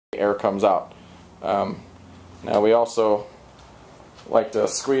air comes out. Now we also like to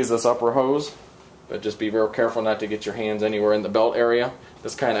squeeze this upper hose, but just be real careful not to get your hands anywhere in the belt area.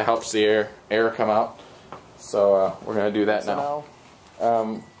 This kind of helps the air come out. So we're going to do that now.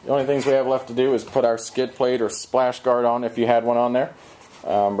 The only things we have left to do is put our skid plate or splash guard on if you had one on there.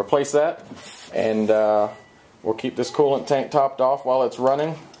 Replace that, and we'll keep this coolant tank topped off while it's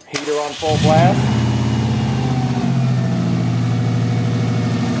running. Heater on full blast.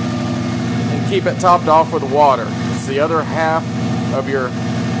 Keep it topped off with water. It's the other half of your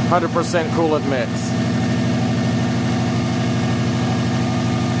 100% coolant mix.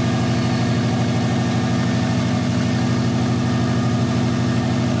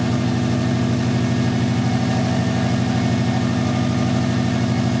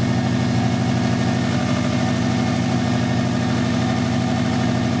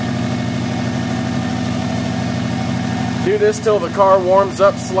 Do this till the car warms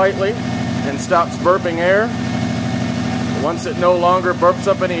up slightly and stops burping air. Once it no longer burps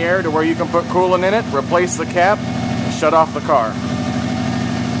up any air to where you can put coolant in it, replace the cap and shut off the car.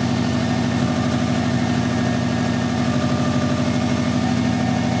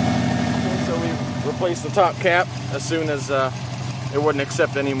 Okay, so we've replaced the top cap as soon as it wouldn't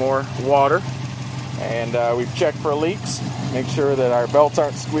accept any more water. And we've checked for leaks, make sure that our belts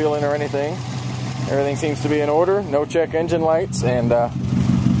aren't squealing or anything. Everything seems to be in order, no check engine lights, and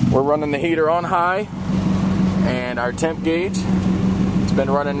we're running the heater on high, and our temp gauge, it's been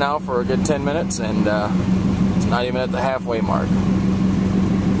running now for a good 10 minutes, and it's not even at the halfway mark.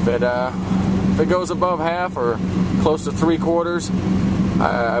 If it goes above half or close to 3/4,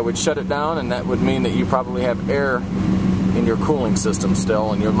 I would shut it down, and that would mean that you probably have air in your cooling system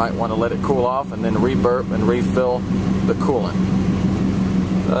still, and you might want to let it cool off and then re-burp and refill the coolant.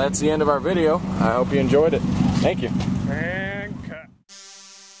 So that's the end of our video. I hope you enjoyed it. Thank you.